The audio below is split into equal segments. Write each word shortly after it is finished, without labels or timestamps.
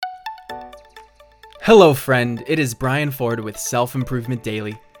Hello, friend. It is Brian Ford with Self Improvement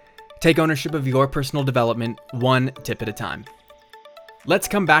Daily. Take ownership of your personal development, one tip at a time. Let's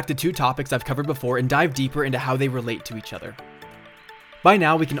come back to two topics I've covered before and dive deeper into how they relate to each other. By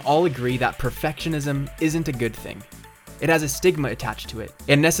now, we can all agree that perfectionism isn't a good thing. It has a stigma attached to it,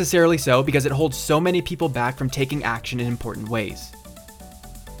 and necessarily so because it holds so many people back from taking action in important ways.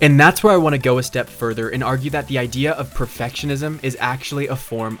 And that's where I want to go a step further and argue that the idea of perfectionism is actually a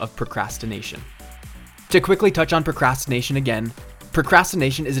form of procrastination. To quickly touch on procrastination again,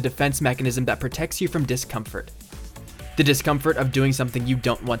 procrastination is a defense mechanism that protects you from discomfort. The discomfort of doing something you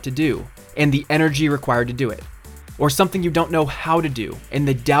don't want to do, and the energy required to do it. Or something you don't know how to do, and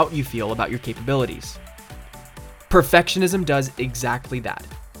the doubt you feel about your capabilities. Perfectionism does exactly that.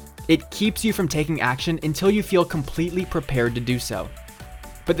 It keeps you from taking action until you feel completely prepared to do so.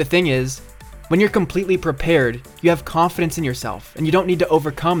 But the thing is, when you're completely prepared, you have confidence in yourself, and you don't need to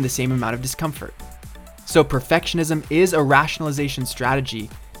overcome the same amount of discomfort. So perfectionism is a rationalization strategy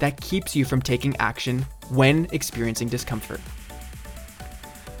that keeps you from taking action when experiencing discomfort.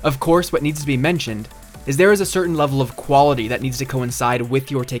 Of course, what needs to be mentioned is there is a certain level of quality that needs to coincide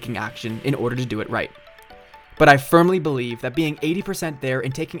with your taking action in order to do it right. But I firmly believe that being 80% there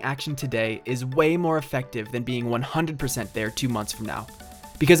and taking action today is way more effective than being 100% there 2 months from now,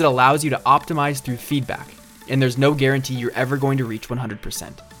 because it allows you to optimize through feedback, and there's no guarantee you're ever going to reach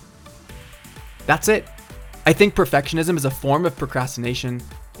 100%. That's it. I think perfectionism is a form of procrastination,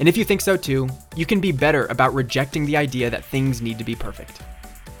 and if you think so too, you can be better about rejecting the idea that things need to be perfect.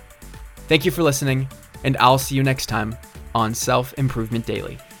 Thank you for listening, and I'll see you next time on Self Improvement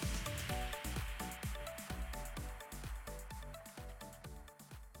Daily.